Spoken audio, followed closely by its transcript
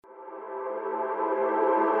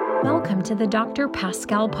Welcome to the Dr.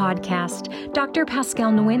 Pascal podcast. Dr.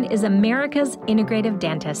 Pascal Nguyen is America's integrative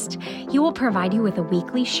dentist. He will provide you with a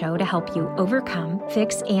weekly show to help you overcome,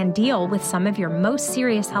 fix, and deal with some of your most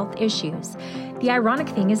serious health issues. The ironic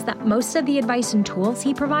thing is that most of the advice and tools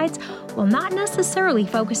he provides will not necessarily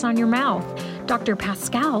focus on your mouth. Dr.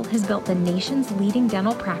 Pascal has built the nation's leading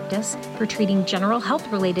dental practice for treating general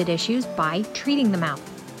health-related issues by treating the mouth.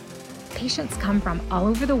 Patients come from all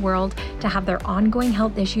over the world to have their ongoing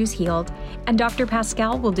health issues healed, and Dr.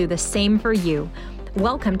 Pascal will do the same for you.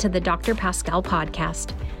 Welcome to the Dr. Pascal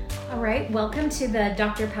podcast. All right, welcome to the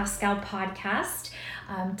Dr. Pascal podcast.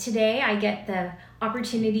 Today I get the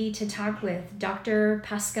opportunity to talk with Dr.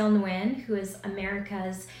 Pascal Nguyen, who is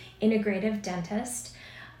America's integrative dentist.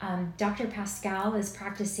 Dr. Pascal is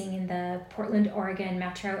practicing in the Portland, Oregon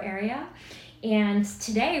metro area. And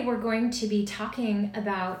today we're going to be talking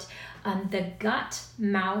about the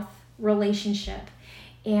gut-mouth relationship.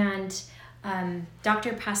 And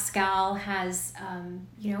Dr. Pascal has,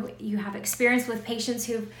 you have experience with patients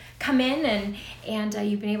who've come in and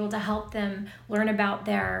you've been able to help them learn about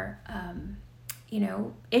their,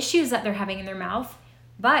 issues that they're having in their mouth.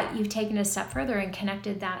 But you've taken a step further and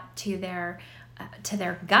connected that to their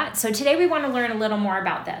gut. So today we want to learn a little more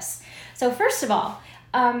about this. So first of all,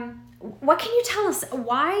 what can you tell us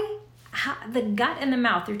how the gut and the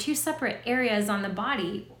mouth are two separate areas on the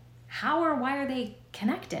body? How or why are they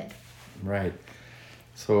connected? Right.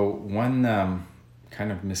 So one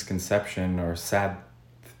kind of misconception or sad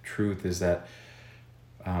truth is that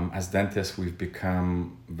as dentists, we've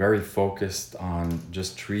become very focused on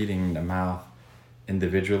just treating the mouth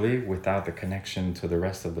individually without the connection to the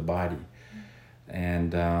rest of the body.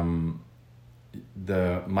 And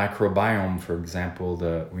the microbiome, for example,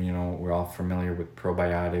 we're all familiar with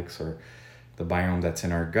probiotics or the biome that's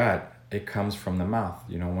in our gut. It comes from the mouth.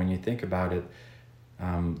 When you think about it,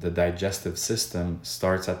 the digestive system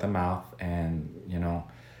starts at the mouth, and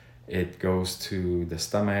it goes to the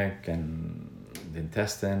stomach and the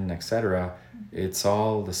intestine, etc. It's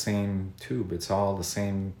all the same tube. It's all the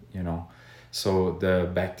same. So the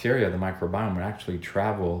bacteria, the microbiome, would actually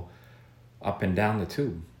travel up and down the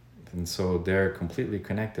tube. And so they're completely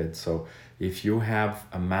connected. So if you have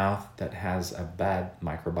a mouth that has a bad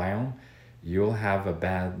microbiome, you'll have a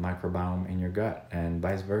bad microbiome in your gut, and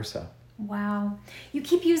vice versa. Wow. You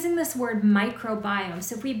keep using this word microbiome.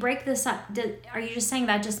 So if we break this up, are you just saying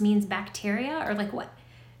that just means bacteria, or like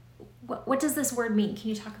what does this word mean? Can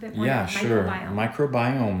you talk a bit more about microbiome?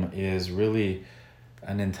 Microbiome is really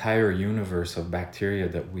an entire universe of bacteria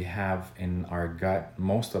that we have in our gut.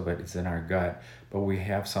 Most of it is in our gut, but we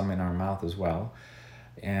have some in our mouth as well.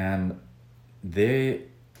 And they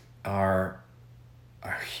are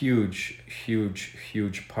a huge, huge,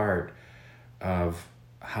 huge part of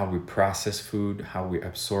how we process food, how we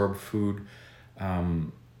absorb food.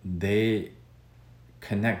 They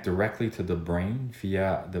connect directly to the brain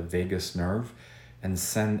via the vagus nerve and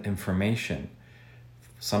send information.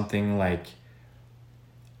 Something like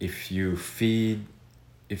if you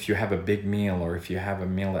have a big meal, or if you have a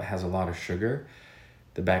meal that has a lot of sugar,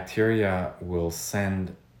 the bacteria will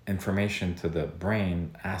send information to the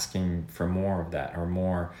brain asking for more of that or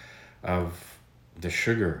more of the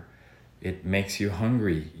sugar. It makes you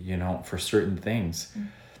hungry, for certain things.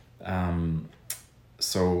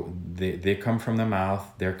 So they come from the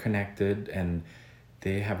mouth, they're connected, and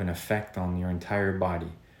they have an effect on your entire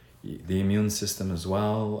body. The immune system as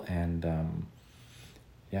well, and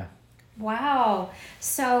yeah. Wow.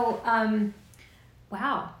 So,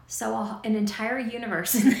 So an entire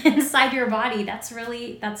universe inside your body. That's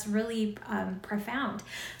really profound.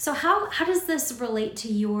 So how does this relate to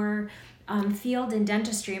your field in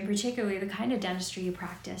dentistry, and particularly the kind of dentistry you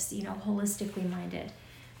practice, holistically minded?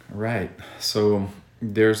 Right. So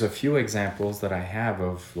there's a few examples that I have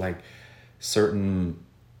of like certain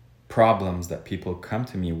problems that people come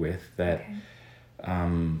to me with that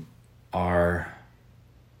are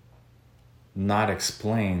not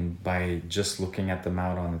explained by just looking at the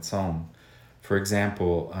mouth on its own. For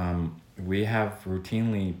example, we have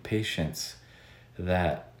routinely patients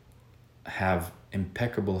that have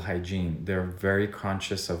impeccable hygiene. They're very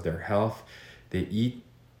conscious of their health. They eat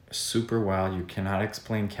super well. You cannot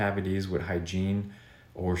explain cavities with hygiene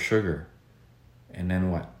or sugar. And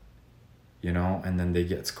then what? And then they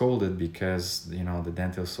get scolded because, the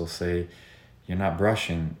dentist will say, you're not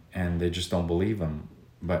brushing, and they just don't believe them.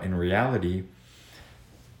 But in reality,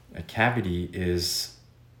 a cavity is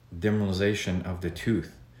demineralization of the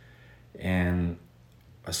tooth. And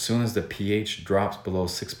as soon as the pH drops below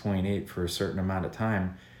 6.8 for a certain amount of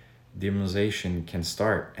time, demineralization can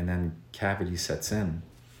start, and then cavity sets in.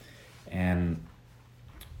 And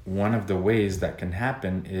one of the ways that can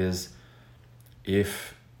happen is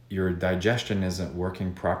if your digestion isn't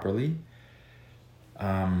working properly,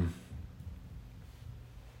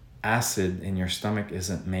 acid in your stomach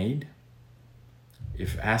isn't made.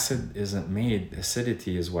 If acid isn't made,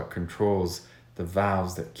 acidity is what controls the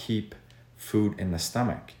valves that keep food in the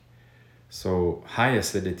stomach. So high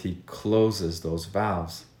acidity closes those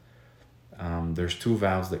valves. There's two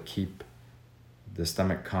valves that keep the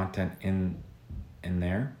stomach content in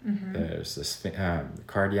there. Mm-hmm. There's the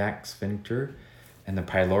cardiac sphincter and the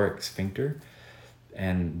pyloric sphincter.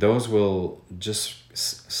 And those will just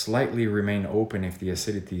slightly remain open if the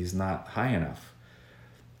acidity is not high enough.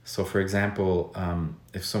 So for example,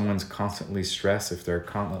 if someone's constantly stressed, if they're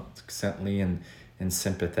constantly in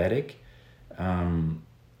sympathetic,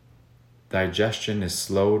 digestion is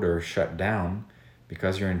slowed or shut down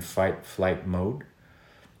because you're in fight-flight mode.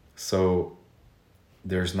 So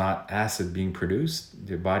there's not acid being produced.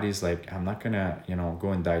 The body's like, I'm not gonna,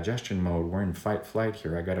 go in digestion mode. We're in fight-flight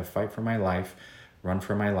here. I gotta fight for my life, run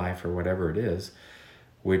for my life, or whatever it is.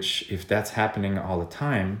 Which, if that's happening all the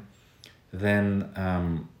time,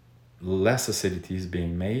 then less acidity is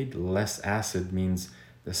being made. Less acid means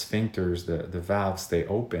the sphincters, the valves stay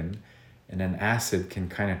open, and then acid can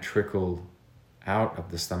kind of trickle out of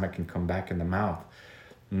the stomach and come back in the mouth.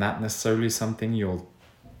 Not necessarily something you'll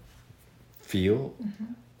feel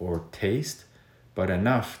mm-hmm. or taste, but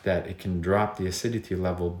enough that it can drop the acidity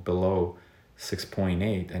level below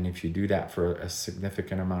 6.8. And if you do that for a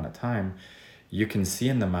significant amount of time, you can see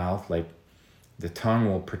in the mouth, like the tongue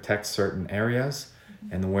will protect certain areas,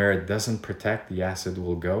 mm-hmm. and where it doesn't protect, the acid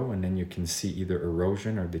will go, and then you can see either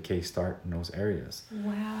erosion or decay start in those areas.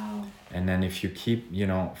 Wow. And then if you keep,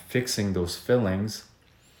 fixing those fillings,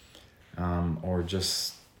 or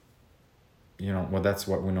just, well, that's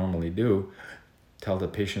what we normally do, tell the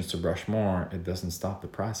patients to brush more, it doesn't stop the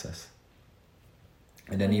process.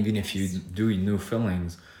 And then even if you do new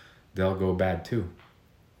fillings, they'll go bad too.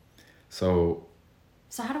 So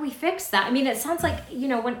how do we fix that? I mean, it sounds like,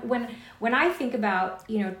 when I think about,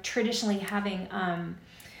 traditionally having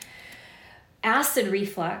acid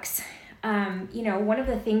reflux, one of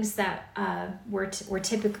the things that we're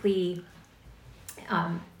typically,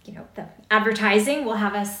 the advertising will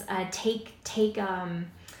have us take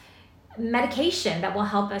medication that will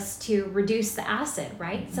help us to reduce the acid,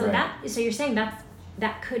 right? So right. So you're saying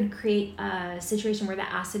that could create a situation where the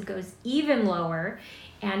acid goes even lower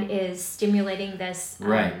and is stimulating this.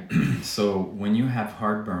 Right. So when you have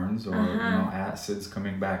heartburns or acids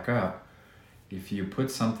coming back up, if you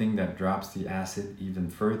put something that drops the acid even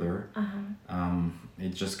further,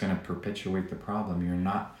 it's just going to perpetuate the problem. You're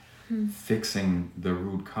not fixing the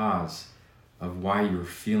root cause of why you're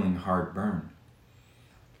feeling heartburn.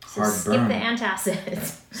 So skip the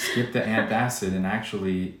antacids. Skip the antacid, and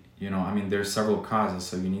actually, there's several causes,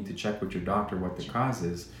 so you need to check with your doctor what the cause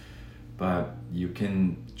is. But you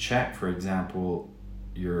can check, for example,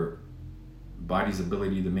 your body's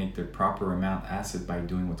ability to make the proper amount of acid by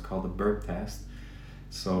doing what's called a Berg test.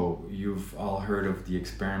 So you've all heard of the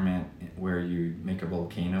experiment where you make a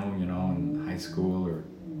volcano, in high school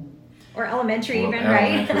or elementary,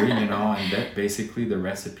 right? And that basically the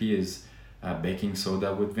recipe is baking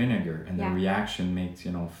soda with vinegar, and the reaction makes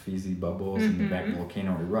fizzy bubbles, and the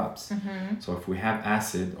volcano erupts. So if we have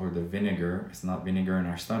acid or the vinegar, it's not vinegar in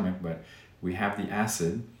our stomach, but we have the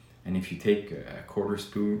acid, and if you take a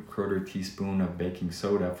quarter teaspoon of baking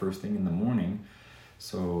soda first thing in the morning,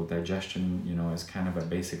 so digestion is kind of a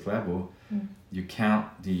basic level, you count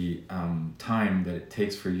the time that it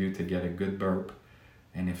takes for you to get a good burp,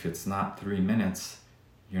 and if it's not 3 minutes,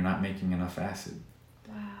 you're not making enough acid.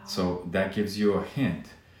 Wow. So that gives you a hint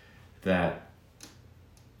that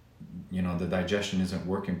the digestion isn't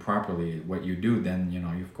working properly. What you do then,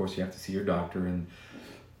 of course you have to see your doctor and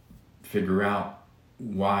figure out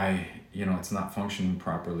why it's not functioning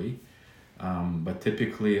properly. But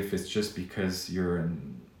typically, if it's just because you're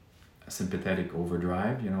in a sympathetic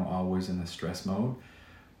overdrive, always in a stress mode,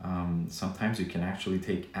 sometimes you can actually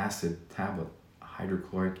take acid tablet,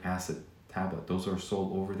 hydrochloric acid tablet. Those are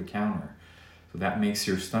sold over the counter. So that makes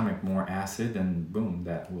your stomach more acid, and boom,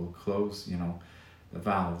 that will close, the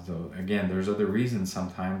valve. So again, there's other reasons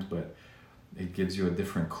sometimes, but it gives you a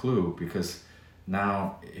different clue, because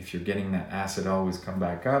now if you're getting that acid always come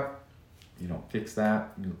back up, you don't fix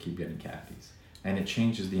that, you'll keep getting cavities. And it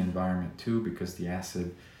changes the environment too, because the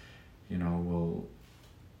acid, will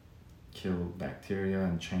kill bacteria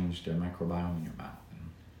and change the microbiome in your mouth.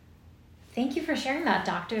 Thank you for sharing that,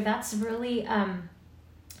 doctor. That's really,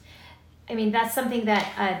 that's something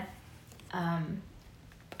that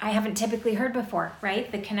I haven't typically heard before,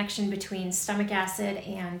 right? The connection between stomach acid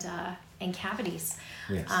and cavities.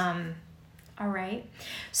 Yes. All right.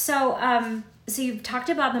 So so you've talked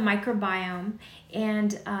about the microbiome,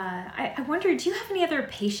 and I wonder, do you have any other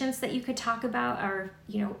patients that you could talk about, or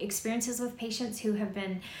experiences with patients who have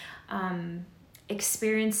been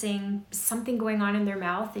experiencing something going on in their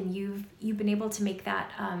mouth, and you've been able to make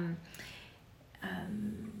that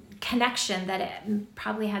connection that it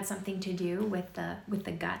probably had something to do with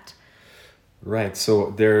the gut? Right.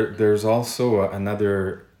 So there's also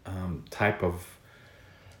another type of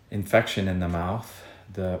infection in the mouth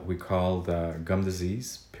that we call the gum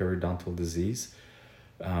disease, periodontal disease.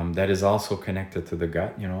 That is also connected to the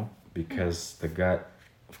gut, because the gut,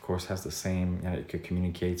 of course, has the same. It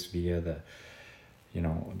communicates via the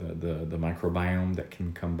microbiome that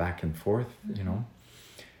can come back and forth.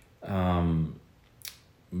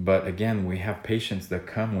 But again, we have patients that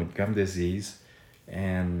come with gum disease,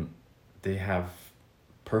 and they have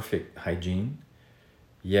perfect hygiene.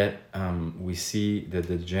 Yet we see that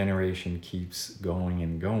the degeneration keeps going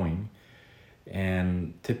and going.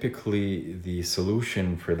 And typically the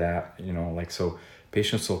solution for that, so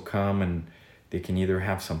patients will come and they can either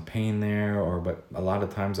have some pain there, but a lot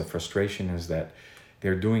of times the frustration is that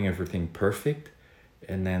they're doing everything perfect,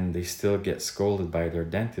 and then they still get scolded by their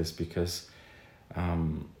dentist because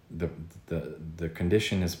the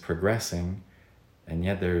condition is progressing, and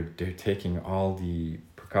yet they're taking all the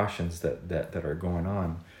precautions that are going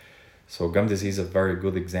on. So gum disease is a very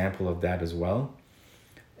good example of that as well.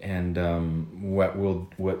 And what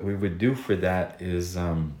we would do for that is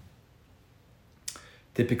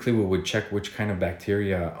typically we would check which kind of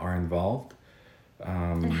bacteria are involved.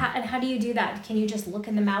 And how do you do that? Can you just look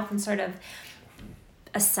in the mouth and sort of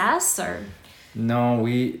assess, or? No,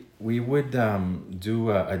 we would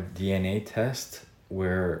do a DNA test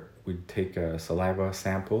where we'd take a saliva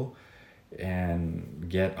sample and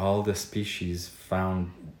get all the species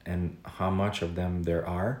found and how much of them there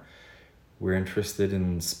are. We're interested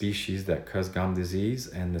in species that cause gum disease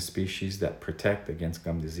and the species that protect against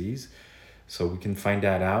gum disease. So we can find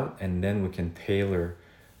that out, and then we can tailor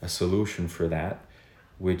a solution for that,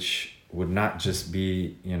 which would not just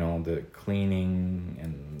be, the cleaning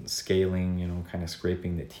and scaling, kind of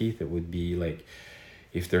scraping the teeth. It would be like,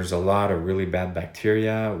 if there's a lot of really bad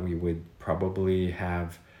bacteria, we would probably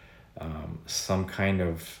have some kind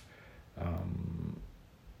of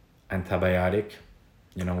antibiotic.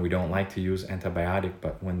 We don't like to use antibiotic,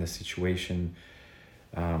 but when the situation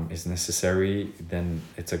is necessary, then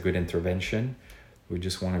it's a good intervention. We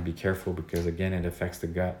just want to be careful because, again, it affects the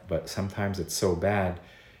gut, but sometimes it's so bad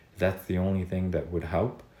that's the only thing that would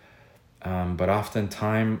help. But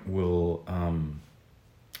oftentimes we'll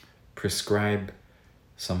prescribe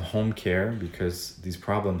some home care because these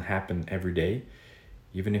problems happen every day.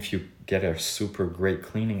 Even if you get a super great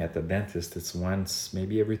cleaning at the dentist, it's once,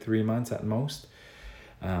 maybe every 3 months at most.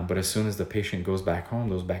 But as soon as the patient goes back home,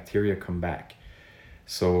 those bacteria come back.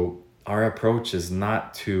 So our approach is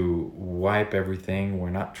not to wipe everything. We're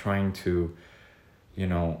not trying to,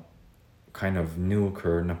 kind of nuke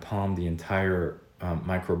or napalm the entire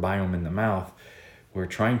microbiome in the mouth. We're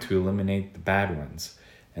trying to eliminate the bad ones.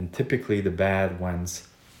 And typically the bad ones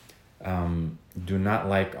do not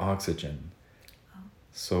like oxygen.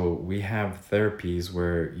 So we have therapies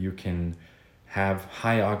where you can have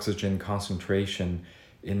high oxygen concentration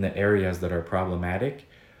in the areas that are problematic,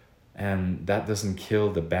 and that doesn't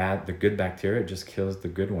kill the good bacteria, it just kills the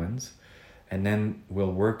good ones. And then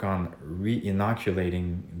we'll work on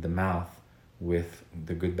re-inoculating the mouth with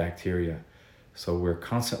the good bacteria. So we're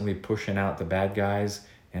constantly pushing out the bad guys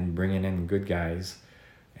and bringing in good guys,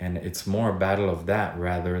 and it's more a battle of that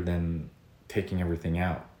rather than taking everything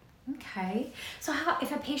out. Okay. So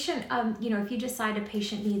if a patient, if you decide a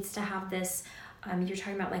patient needs to have this, you're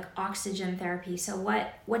talking about like oxygen therapy. So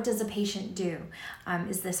what does a patient do?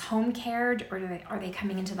 Is this home cared, or are they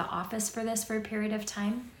coming into the office for this for a period of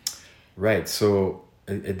time? Right. So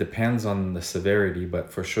it depends on the severity,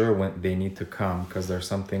 but for sure when they need to come, because there are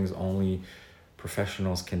some things only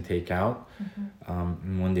professionals can take out.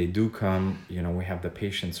 And when they do come, we have the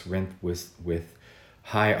patients rinse with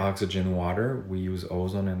high oxygen water. We use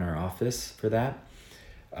ozone in our office for that.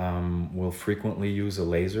 We'll frequently use a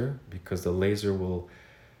laser because the laser will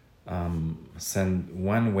send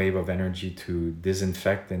one wave of energy to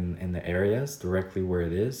disinfect in the areas directly where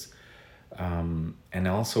it is. And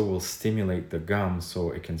also will stimulate the gum so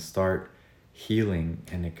it can start healing,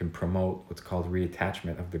 and it can promote what's called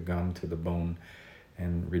reattachment of the gum to the bone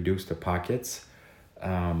and reduce the pockets.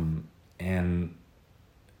 And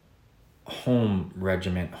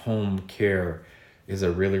home care is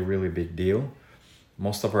a really, really big deal.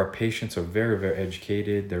 most of our patients are very, very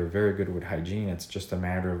educated. They're very good with hygiene. It's just a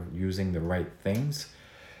matter of using the right things.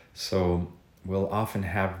 So we'll often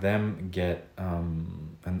have them get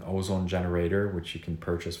an ozone generator, which you can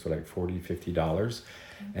purchase for like $40-$50,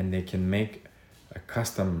 and they can make a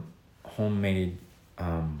custom homemade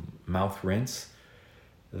mouth rinse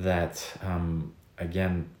that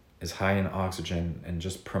again is high in oxygen and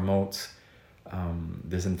just promotes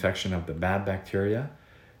disinfection of the bad bacteria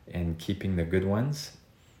and keeping the good ones.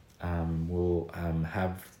 We'll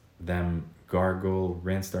have them gargle,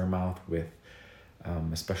 rinse their mouth with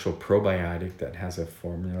a special probiotic that has a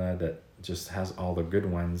formula that just has all the good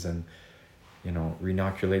ones, and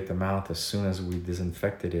reinoculate the mouth as soon as we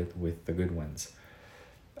disinfected it with the good ones.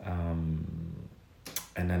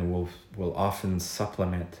 And then we'll often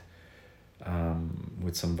supplement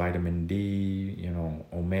with some vitamin D,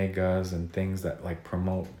 omegas and things that like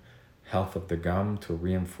promote health of the gum to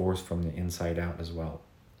reinforce from the inside out as well.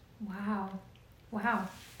 Wow.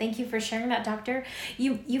 Thank you for sharing that, doctor.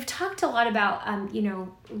 You've talked a lot about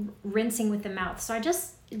rinsing with the mouth. So I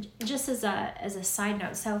just as a side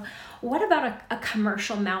note, so what about a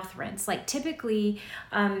commercial mouth rinse? Like typically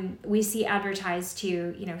we see advertised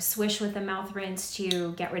to swish with the mouth rinse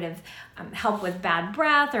to get rid of help with bad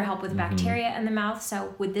breath or help with bacteria in the mouth.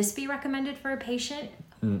 So would this be recommended for a patient?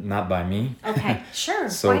 Not by me. Okay, sure.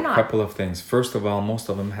 So why not? A couple of things. First of all, most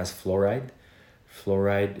of them has fluoride.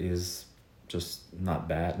 Fluoride is just not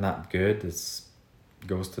bad, not good. It's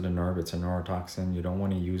goes to the nerve. It's a neurotoxin. You don't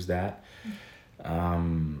want to use that.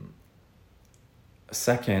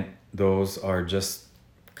 Second, those are just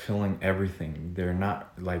killing everything. They're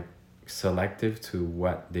not like selective to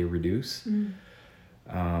what they reduce.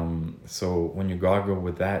 So when you gargle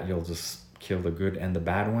with that, you'll just kill the good and the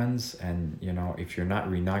bad ones. And if you're not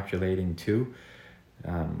reinoculating too,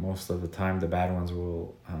 most of the time the bad ones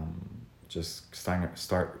will just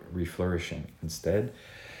start reflourishing instead.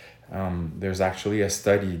 There's actually a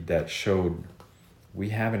study that showed we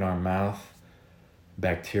have in our mouth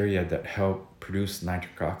bacteria that help produce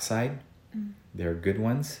nitric oxide. They're good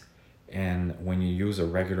ones. And when you use a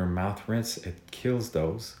regular mouth rinse, it kills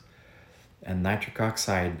those. And nitric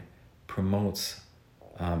oxide promotes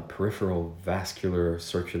peripheral vascular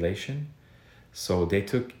circulation. So they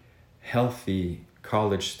took healthy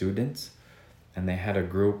college students and they had a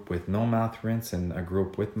group with no mouth rinse and a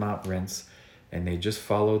group with mouth rinse, and they just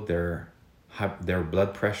followed their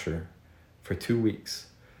blood pressure for 2 weeks,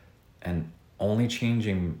 and only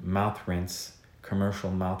changing mouth rinse,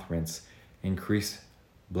 commercial mouth rinse, increased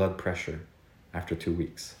blood pressure after 2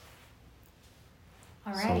 weeks.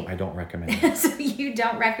 All right. So I don't recommend it. So you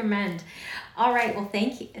don't recommend. All right. Well,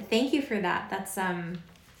 thank you for that. That's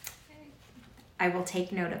I will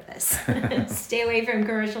take note of this. Stay away from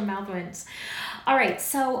commercial mouth rinse. All right.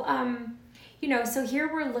 So so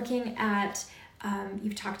here we're looking at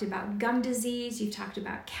you've talked about gum disease, you've talked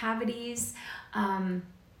about cavities. I'm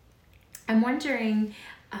wondering,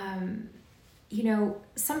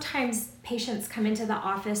 sometimes patients come into the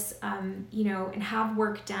office, and have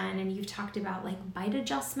work done, and you've talked about like bite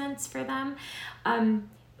adjustments for them.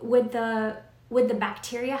 Would the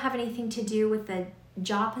bacteria have anything to do with the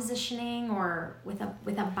jaw positioning or with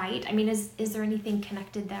a bite? I mean, is there anything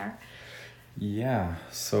connected there? Yeah.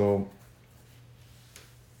 So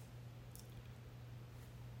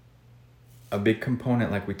a big component,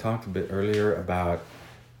 like we talked a bit earlier about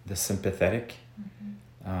the sympathetic,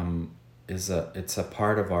 it's a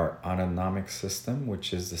part of our autonomic system,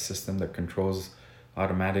 which is the system that controls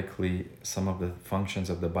automatically some of the functions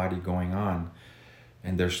of the body going on.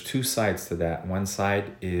 And there's two sides to that. One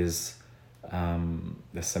side is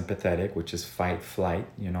the sympathetic, which is fight, flight.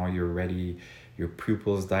 You're ready, your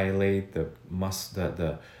pupils dilate, the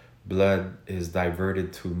blood is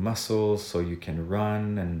diverted to muscles so you can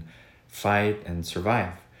run and fight and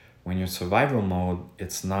survive. When you're survival mode,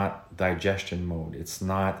 it's not digestion mode. It's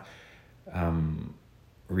not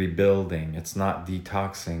rebuilding. It's not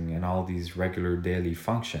detoxing and all these regular daily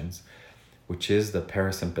functions, which is the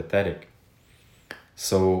parasympathetic.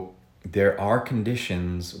 So there are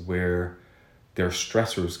conditions where there are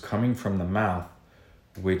stressors coming from the mouth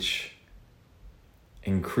which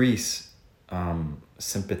increase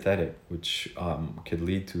sympathetic, which could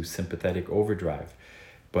lead to sympathetic overdrive.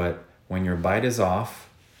 But when your bite is off,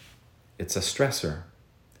 it's a stressor.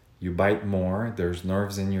 You bite more, there's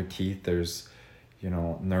nerves in your teeth, there's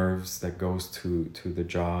nerves that goes to the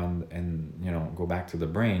jaw and go back to the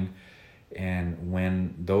brain. And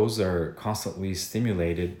when those are constantly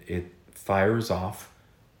stimulated, it fires off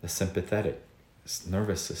the sympathetic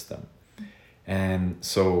nervous system. And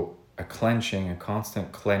so a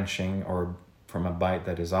constant clenching or from a bite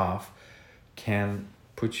that is off can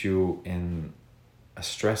put you in a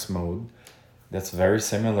stress mode that's very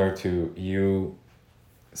similar to you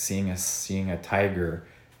seeing a tiger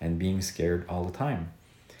and being scared all the time,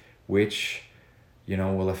 which, you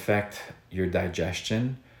know, will affect your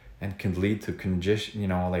digestion and can lead to congestion, you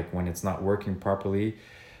know, like when it's not working properly.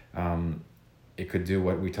 It could do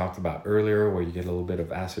what we talked about earlier, where you get a little bit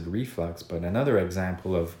of acid reflux. But another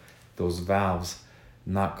example of those valves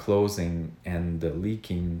not closing and the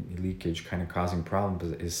leakage kind of causing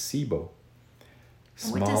problems is SIBO.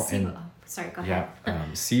 What does SIBO? Sorry, go ahead. Yeah,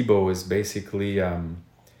 SIBO is basically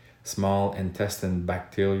small intestine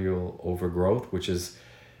bacterial overgrowth, which is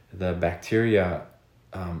the bacteria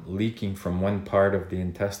leaking from one part of the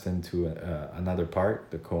intestine to another part,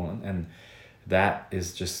 the colon, and that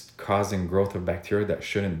is just causing growth of bacteria that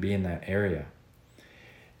shouldn't be in that area.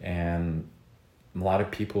 And a lot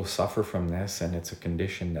of people suffer from this, and it's a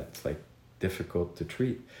condition that's like difficult to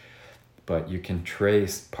treat. But you can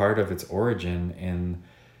trace part of its origin in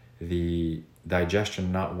the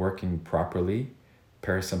digestion not working properly,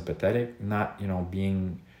 parasympathetic not, you know,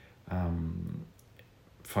 being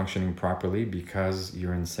functioning properly because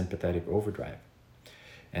you're in sympathetic overdrive.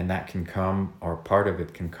 And that can come, or part of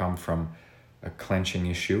it can come from a clenching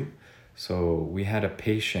issue. So we had a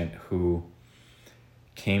patient who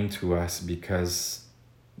came to us because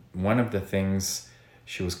one of the things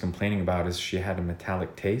she was complaining about is she had a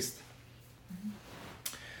metallic taste.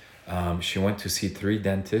 She went to see 3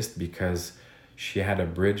 dentists because she had a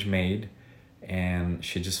bridge made and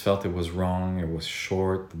she just felt it was wrong. It was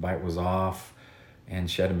short, the bite was off, and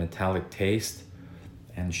she had a metallic taste,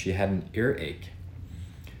 and she had an earache.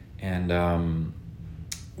 And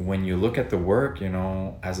when you look at the work, you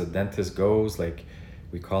know, as a dentist goes, like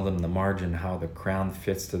we call them the margin, how the crown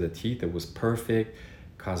fits to the teeth, it was perfect.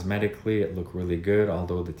 Cosmetically, it looked really good,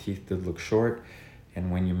 although the teeth did look short. And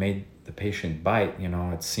when you made the patient bite, you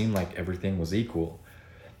know, it seemed like everything was equal.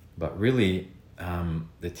 But really,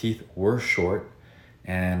 the teeth were short,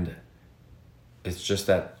 and it's just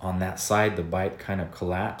that on that side, the bite kind of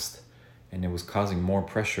collapsed, and it was causing more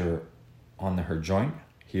pressure on her joint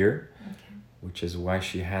here, which is why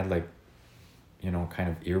she had, like, you know, kind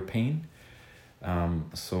of ear pain.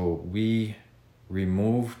 So we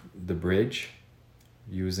removed the bridge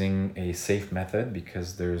using a safe method,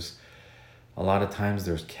 because there's a lot of times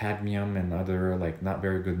there's cadmium and other, like, not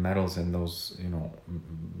very good metals in those, you know,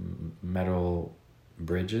 metal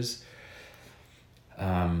bridges.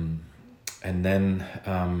 And then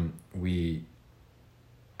we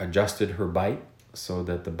adjusted her bite so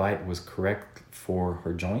that the bite was correct for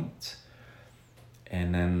her joints.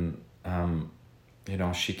 And then, you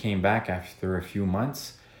know, she came back after a few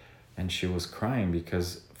months and she was crying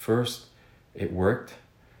because first it worked.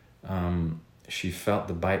 She felt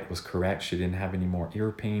the bite was correct. She didn't have any more ear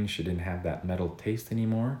pain. She didn't have that metal taste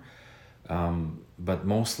anymore. But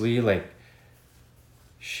mostly, like,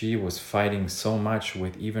 she was fighting so much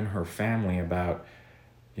with even her family about,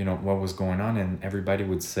 you know, what was going on. And everybody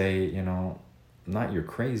would say, you know, not you're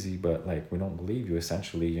crazy, but, like, we don't believe you,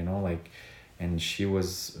 essentially, you know, like, and she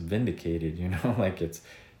was vindicated, you know, like, it's,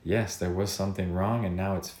 yes, there was something wrong and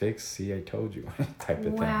now it's fixed. See, I told you, type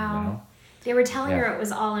of thing, you know. They were telling her it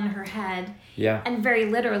was all in her head. Yeah. And very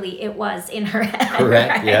literally, it was in her head.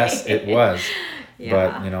 Correct. Right? Yes, it was. Yeah.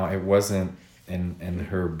 But, you know, it wasn't in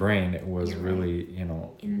her brain. It was really, you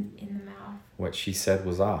know, in the mouth. What she said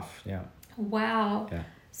was off. Yeah. Wow. Yeah.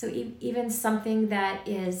 So even something that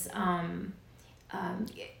is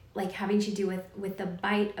like having to do with the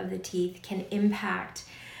bite of the teeth can impact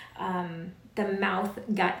the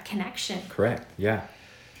mouth-gut connection. Correct. Yeah.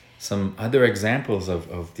 Some other examples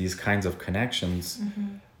of these kinds of connections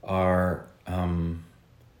are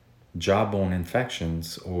jawbone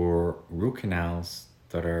infections or root canals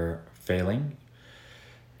that are failing.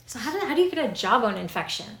 So how do you get a jawbone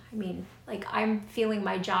infection? I mean, like, I'm feeling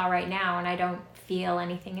my jaw right now and I don't feel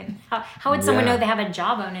anything. And how would someone know they have a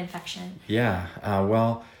jawbone infection? Yeah.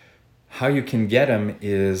 Well, how you can get them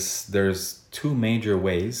is there's 2 major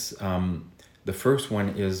ways. The first one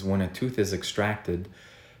is when a tooth is extracted,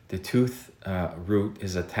 the tooth root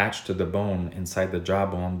is attached to the bone inside the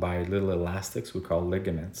jawbone by little elastics we call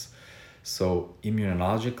ligaments. So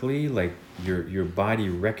immunologically, like, your body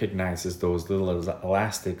recognizes those little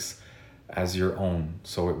elastics as your own,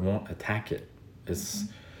 so it won't attack it. It's,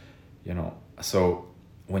 you know, so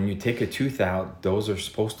when you take a tooth out, those are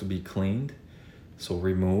supposed to be cleaned, so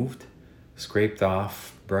removed, scraped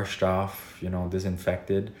off, brushed off, you know,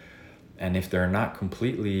 disinfected. And if they're not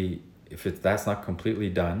completely, that's not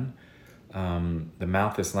completely done, the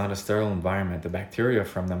mouth is not a sterile environment. The bacteria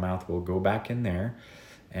from the mouth will go back in there,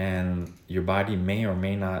 and your body may or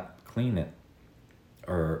may not clean it.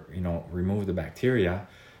 or remove the bacteria,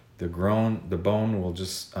 the bone will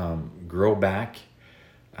just grow back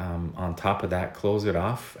on top of that, close it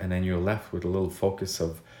off, and then you're left with a little focus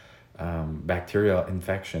of bacterial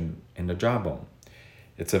infection in the jawbone.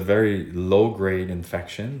 It's a very low grade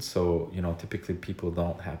infection, so typically people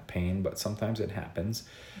don't have pain, but sometimes it happens.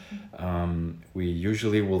 We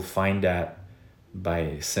usually will find that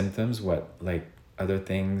by symptoms, like other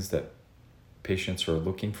things that patients are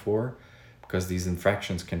looking for, because these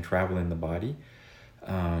infections can travel in the body.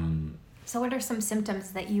 So what are some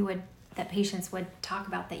symptoms that patients would talk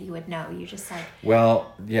about that you would know? You just said...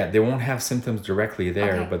 Well, yeah, they won't have symptoms directly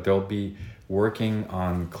there, Okay. but they'll be working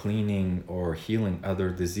on cleaning or healing other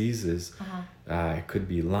diseases. It could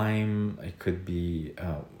be Lyme, it could be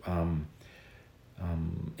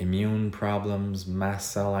immune problems,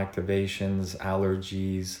 mast cell activations,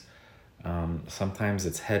 allergies. Sometimes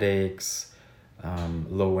it's headaches,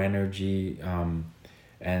 low energy,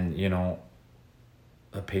 and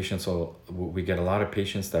we get a lot of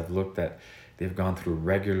patients that have looked at, they've gone through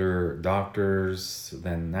regular doctors,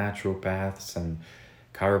 then naturopaths and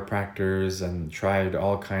chiropractors, and tried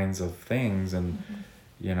all kinds of things, and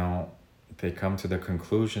they come to the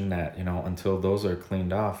conclusion that until those are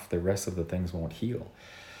cleaned off, the rest of the things won't heal.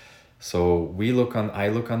 So I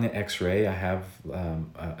look on the x-ray. I have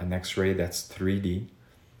an x-ray that's 3D,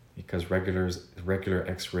 because regular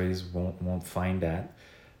x-rays won't find that.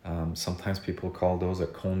 Sometimes people call those a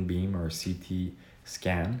cone beam or a CT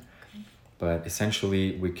scan. Okay. But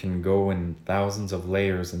essentially we can go in thousands of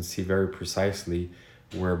layers and see very precisely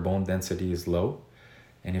where bone density is low.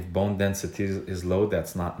 And if bone density is low,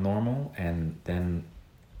 that's not normal. And then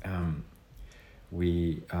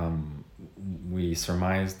we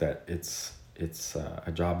surmise that it's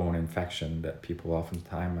a jawbone infection that people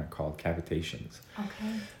oftentimes are called cavitations.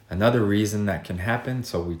 Okay. Another reason that can happen,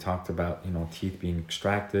 so we talked about teeth being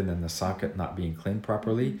extracted and the socket not being cleaned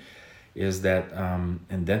properly, is that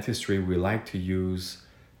in dentistry we like to use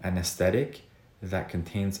anesthetic that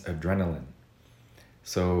contains adrenaline.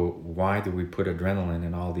 So why do we put adrenaline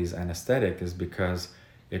in all these anesthetic? Is because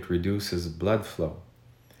it reduces blood flow.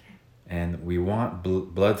 And we want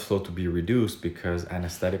blood flow to be reduced because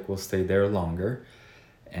anesthetic will stay there longer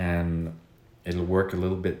and it'll work a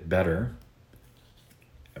little bit better.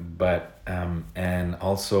 But and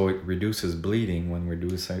also it reduces bleeding when we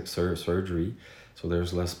do surgery, so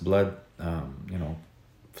there's less blood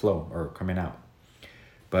flow or coming out.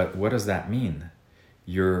 But what does that mean?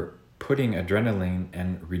 You're putting adrenaline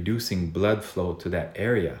and reducing blood flow to that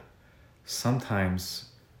area, sometimes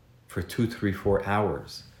for 2, 3, 4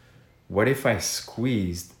 hours. What if I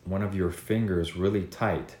squeezed one of your fingers really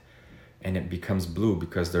tight and it becomes blue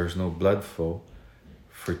because there's no blood flow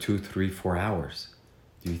for 2, 3, 4 hours?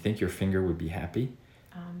 Do you think your finger would be happy?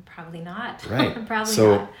 Probably not. Right. Probably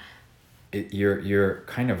so not. You're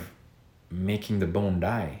kind of making the bone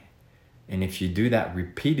die. And if you do that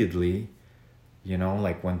repeatedly,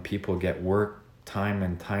 like when people get work time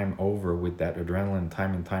and time over with that adrenaline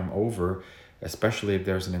time and time over, especially if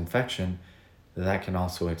there's an infection, that can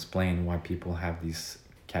also explain why people have these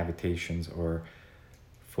cavitations or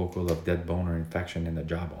focal of dead bone or infection in the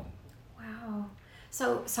jawbone. Wow.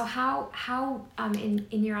 So how in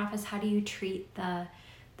your office, how do you treat the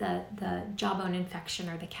jawbone infection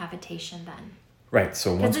or the cavitation then? Right.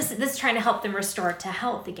 So because this is trying to help them restore to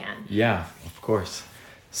health again. Yeah, of course.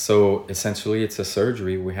 So essentially, it's a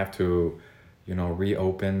surgery. We have to,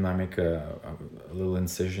 reopen. I make a little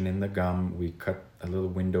incision in the gum. We cut a little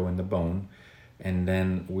window in the bone, and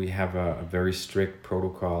then we have a very strict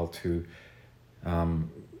protocol to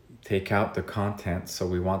take out the content. So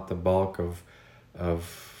we want the bulk of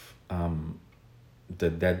the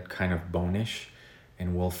dead kind of bone-ish,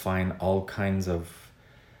 and we'll find all kinds of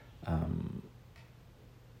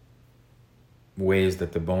ways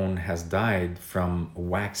that the bone has died, from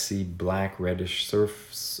waxy black reddish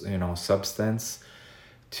substance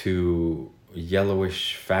to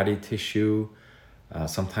yellowish fatty tissue.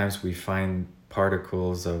 Sometimes we find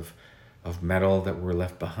particles of metal that were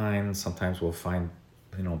left behind. Sometimes we'll find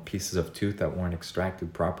pieces of tooth that weren't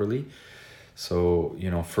extracted properly. So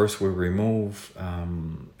first we remove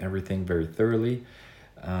everything very thoroughly,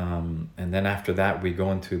 and then after that we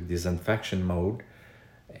go into disinfection mode.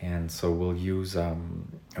 And so we'll use a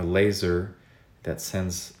laser that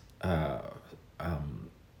sends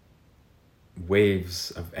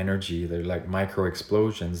waves of energy. They're like micro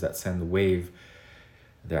explosions that send wave.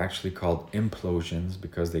 They're actually called implosions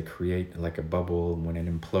because they create like a bubble. When it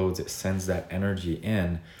implodes, it sends that energy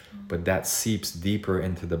in, but that seeps deeper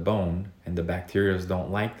into the bone, and the bacteria don't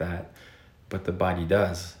like that, but the body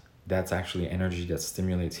does. That's actually energy that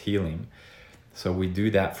stimulates healing. So we do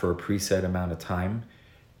that for a preset amount of time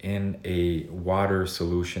in a water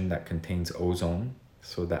solution that contains ozone,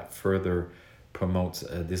 so that further promotes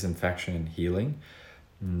disinfection and healing.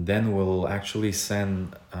 And then we'll actually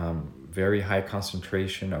send very high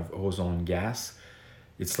concentration of ozone gas.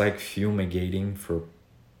 It's like fumigating for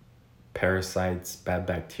parasites, bad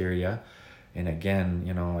bacteria. And again,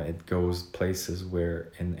 it goes places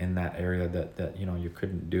where in that area that you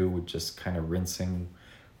couldn't do with just kind of rinsing,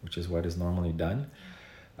 which is what is normally done.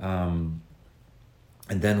 And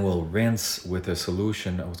then we'll rinse with a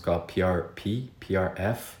solution of what's called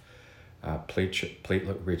PRF,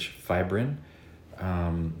 platelet-rich fibrin.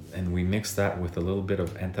 And we mix that with a little bit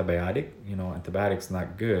of antibiotic. Antibiotic's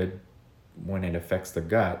not good when it affects the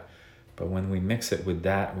gut, but when we mix it with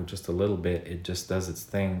that, with just a little bit, it just does its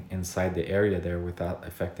thing inside the area there without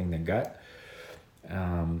affecting the gut.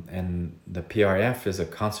 And the PRF is a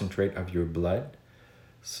concentrate of your blood.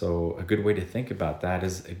 So a good way to think about that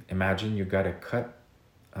is, imagine you got a cut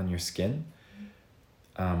on your skin.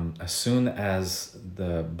 As soon as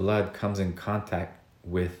the blood comes in contact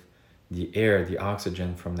with the air, the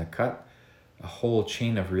oxygen from the cut, a whole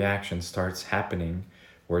chain of reaction starts happening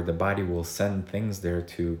where the body will send things there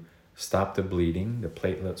to stop the bleeding. The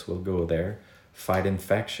platelets will go there, fight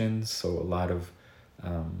infections. So a lot of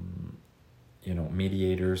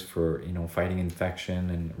mediators for fighting infection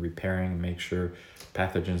and repairing, make sure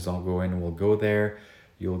pathogens don't go in, will go there.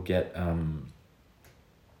 You'll get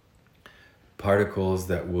particles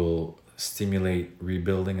that will stimulate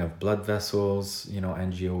rebuilding of blood vessels,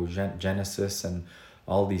 angiogenesis and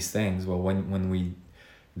all these things. Well, when we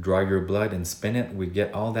draw your blood and spin it, we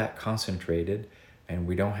get all that concentrated, and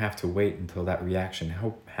we don't have to wait until that reaction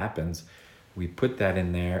happens. We put that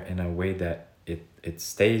in there in a way that it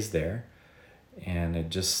stays there, and it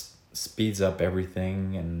just speeds up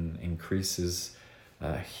everything and increases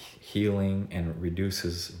healing and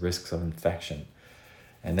reduces risks of infection.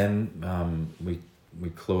 And then we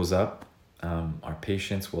close up. Our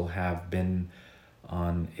patients will have been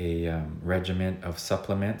on a regimen of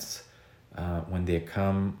supplements. When they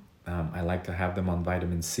come, I like to have them on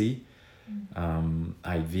vitamin C,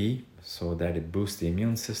 IV, so that it boosts the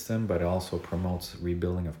immune system, but it also promotes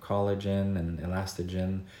rebuilding of collagen and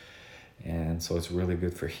elastin. And so it's really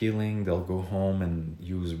good for healing. They'll go home and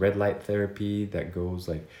use red light therapy that goes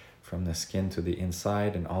like from the skin to the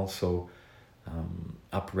inside, and also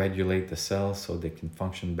upregulate the cells so they can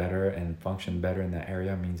function better, and function better in that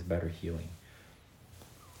area means better healing.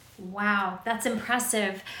 Wow, that's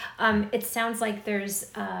impressive. It sounds like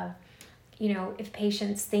there's, if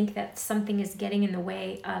patients think that something is getting in the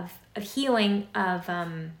way of healing, of,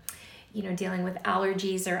 dealing with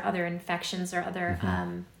allergies or other infections or other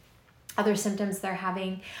other symptoms they're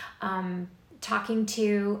having, talking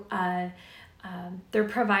to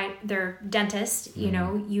their dentist,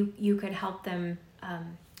 you could help them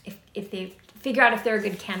if they figure out if they're a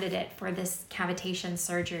good candidate for this cavitation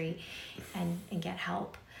surgery and get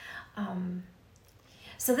help.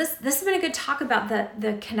 So this has been a good talk about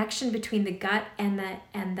the connection between the gut and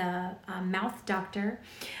the mouth doctor.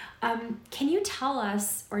 Can you tell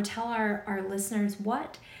us, or tell our listeners,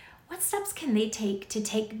 what steps can they take to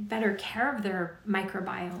take better care of their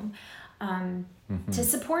microbiome, to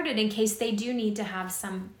support it in case they do need to have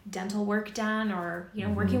some dental work done, or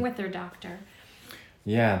working with their doctor?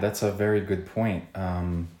 Yeah, that's a very good point.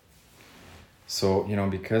 So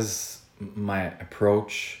because my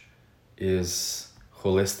approach is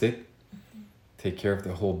holistic, take care of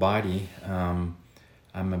the whole body. I'm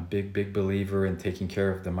a big believer in taking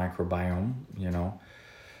care of the microbiome.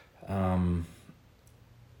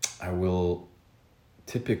 I will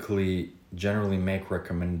generally make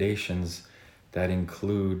recommendations that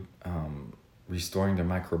include restoring the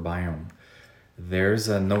microbiome. There's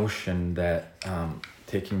a notion that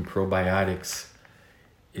taking probiotics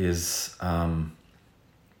is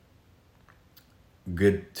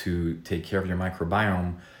good to take care of your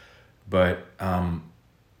microbiome, but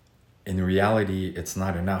in reality, it's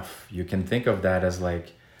not enough. You can think of that as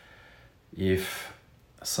like if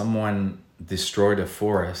someone destroyed a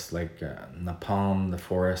forest, like napalm the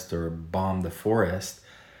forest or bomb the forest,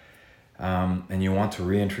 and you want to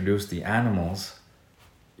reintroduce the animals,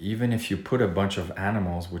 even if you put a bunch of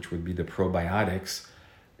animals, which would be the probiotics,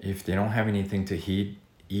 if they don't have anything to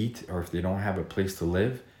eat, or if they don't have a place to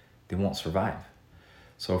live, they won't survive.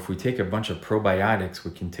 So if we take a bunch of probiotics,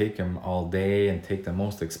 we can take them all day and take the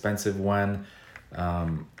most expensive one,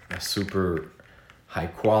 super high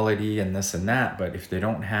quality and this and that. But if they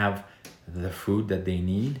don't have the food that they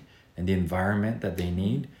need and the environment that they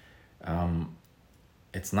need,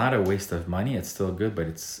 it's not a waste of money. It's still good, but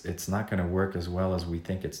it's not going to work as well as we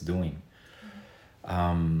think it's doing.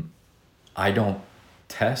 I don't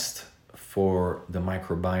test for the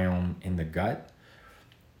microbiome in the gut,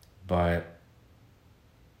 but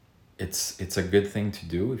it's a good thing to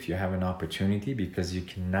do if you have an opportunity, because you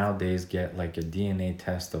can nowadays get like a DNA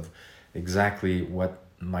test of exactly what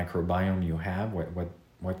microbiome you have,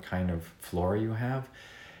 what kind of flora you have,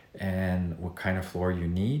 and what kind of flora you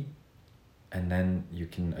need, and then you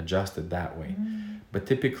can adjust it that way. But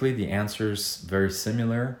typically the answer is very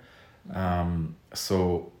similar.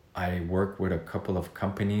 So I work with a couple of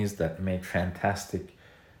companies that make fantastic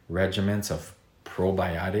regimens of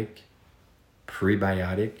probiotic,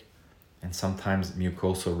 prebiotic, and sometimes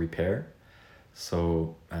mucosal repair.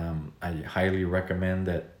 So I highly recommend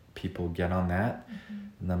that people get on that,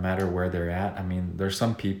 no matter where they're at. I mean, there's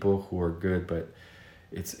some people who are good, but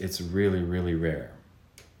it's really, really rare.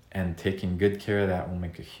 And taking good care of that will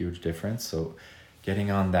make a huge difference. So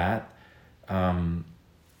getting on that, some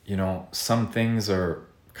things are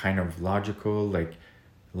kind of logical, like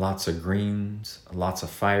lots of greens, lots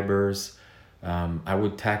of fibers. I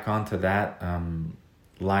would tack onto that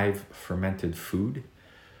live fermented food.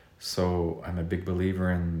 So I'm a big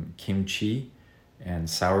believer in kimchi and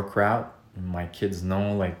sauerkraut. My kids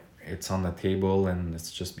know, like, it's on the table and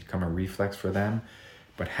it's just become a reflex for them.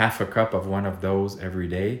 But half a cup of one of those every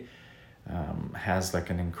day has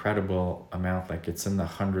like an incredible amount, like it's in the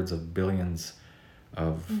hundreds of billions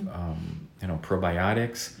of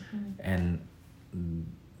probiotics. And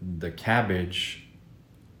the cabbage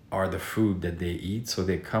are the food that they eat, so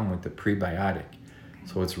they come with the prebiotic.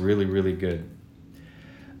 So it's really, really good.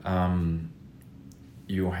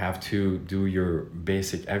 You have to do your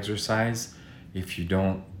basic exercise. If you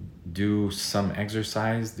don't do some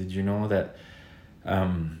exercise, did you know that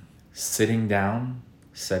sitting down,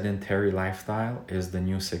 sedentary lifestyle is the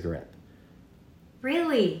new cigarette?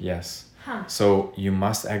 Really? Yes. Huh. So you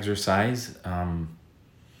must exercise.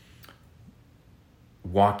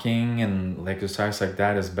 Walking and exercise like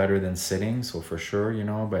that is better than sitting, so for sure,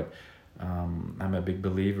 but I'm a big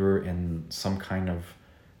believer in some kind of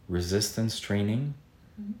resistance training.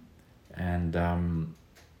 And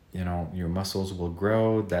your muscles will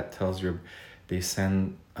grow. That tells they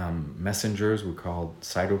send messengers we call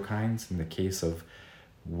cytokines. In the case of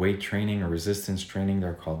weight training or resistance training,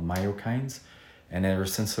 they're called myokines, and they're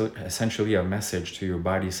essentially a message to your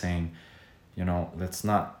body saying, let's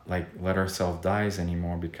not let ourselves die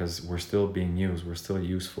anymore, because we're still being used, we're still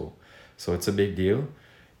useful. So it's a big deal.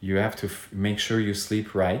 You have to make sure you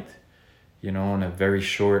sleep right. In a very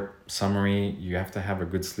short summary, you have to have a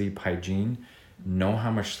good sleep hygiene. Know how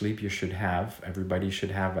much sleep you should have. Everybody should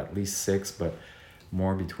have at least 6, but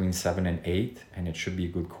more between 7 and 8, and it should be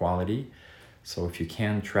good quality. So if you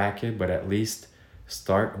can track it, but at least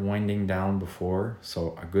start winding down before.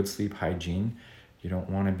 So a good sleep hygiene. You don't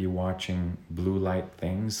want to be watching blue light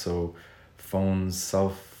things. So phones,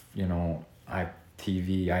 TV,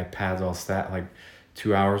 iPads, all that,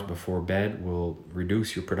 2 hours before bed will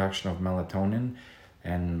reduce your production of melatonin.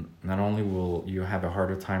 And not only will you have a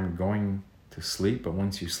harder time going to sleep, but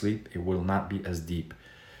once you sleep, it will not be as deep.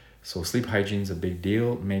 So sleep hygiene is a big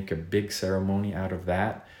deal. Make a big ceremony out of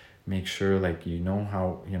that. Make sure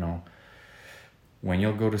how, when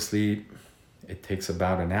you'll go to sleep, it takes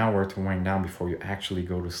about an hour to wind down before you actually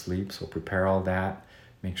go to sleep. So prepare all that.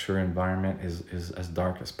 Make sure environment is as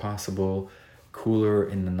dark as possible. Cooler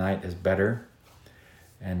in the night is better.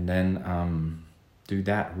 And then do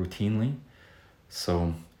that routinely.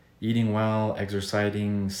 So eating well,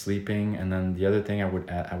 exercising, sleeping, and then the other thing I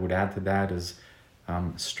would add to that is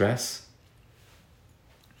stress.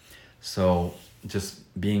 So just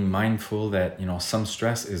being mindful that some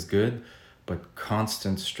stress is good, but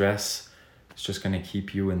constant stress is just going to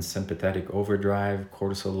keep you in sympathetic overdrive.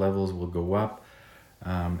 Cortisol levels will go up,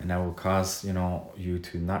 and that will cause you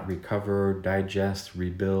to not recover, digest,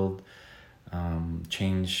 rebuild,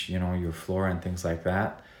 change your flora and things like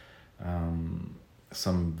that.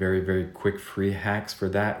 Some very, very quick free hacks for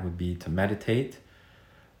that would be to meditate.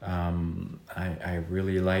 I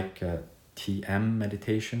really like TM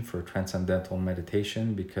meditation, for transcendental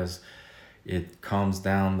meditation, because it calms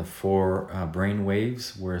down the 4 brain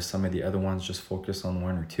waves, where some of the other ones just focus on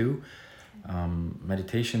 1 or 2.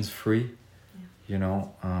 Meditation's free.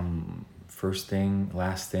 First thing,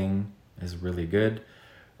 last thing is really good.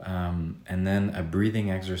 And then a breathing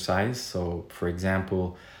exercise. So for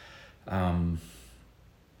example, a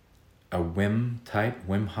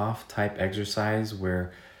Wim Hof type exercise,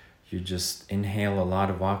 where you just inhale a lot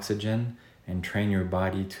of oxygen and train your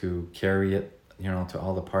body to carry it, to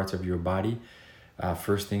all the parts of your body.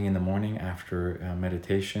 First thing in the morning after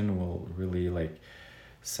meditation will really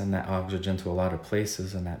send that oxygen to a lot of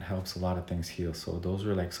places, and that helps a lot of things heal. So those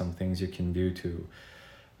are like some things you can do to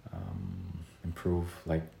improve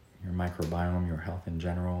like your microbiome, your health in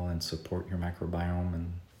general, and support your microbiome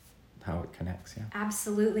and how it connects. Yeah.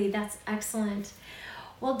 Absolutely. That's excellent.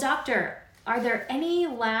 Well, doctor, are there any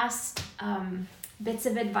last bits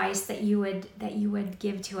of advice that you would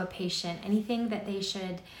give to a patient? Anything that they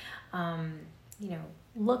should,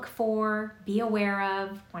 look for, be aware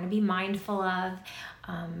of, want to be mindful of,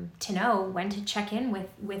 to know when to check in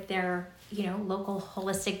with their, local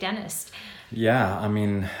holistic dentist? Yeah, I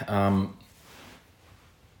mean,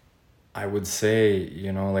 I would say,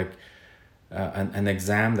 an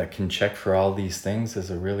exam that can check for all these things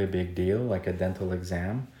is a really big deal, like a dental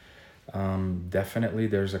exam. Definitely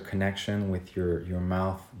there's a connection with your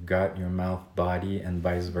mouth gut, your mouth body, and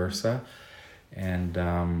vice versa. And,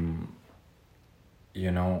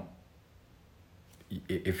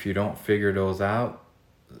 if you don't figure those out,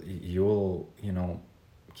 you'll,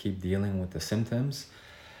 keep dealing with the symptoms.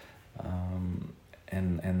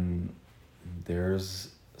 And there's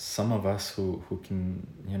some of us who can,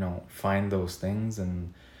 find those things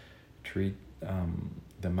and treat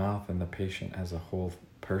the mouth and the patient as a whole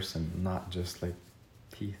person, not just like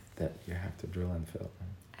teeth that you have to drill and fill.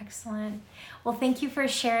 Excellent. Well, thank you for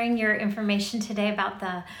sharing your information today about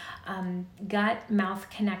the gut-mouth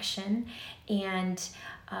connection. And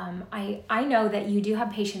I know that you do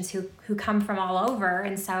have patients who come from all over.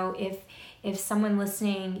 And so if someone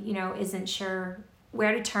listening, isn't sure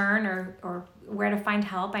where to turn or where to find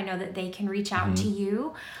help, I know that they can reach out to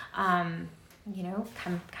you. Come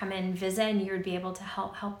and visit, and you would be able to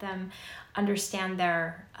help them understand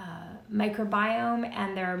their microbiome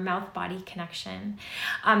and their mouth-body connection.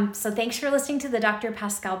 So thanks for listening to the Dr.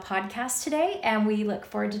 Pascal podcast today, and we look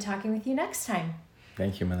forward to talking with you next time.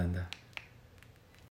 Thank you, Melinda.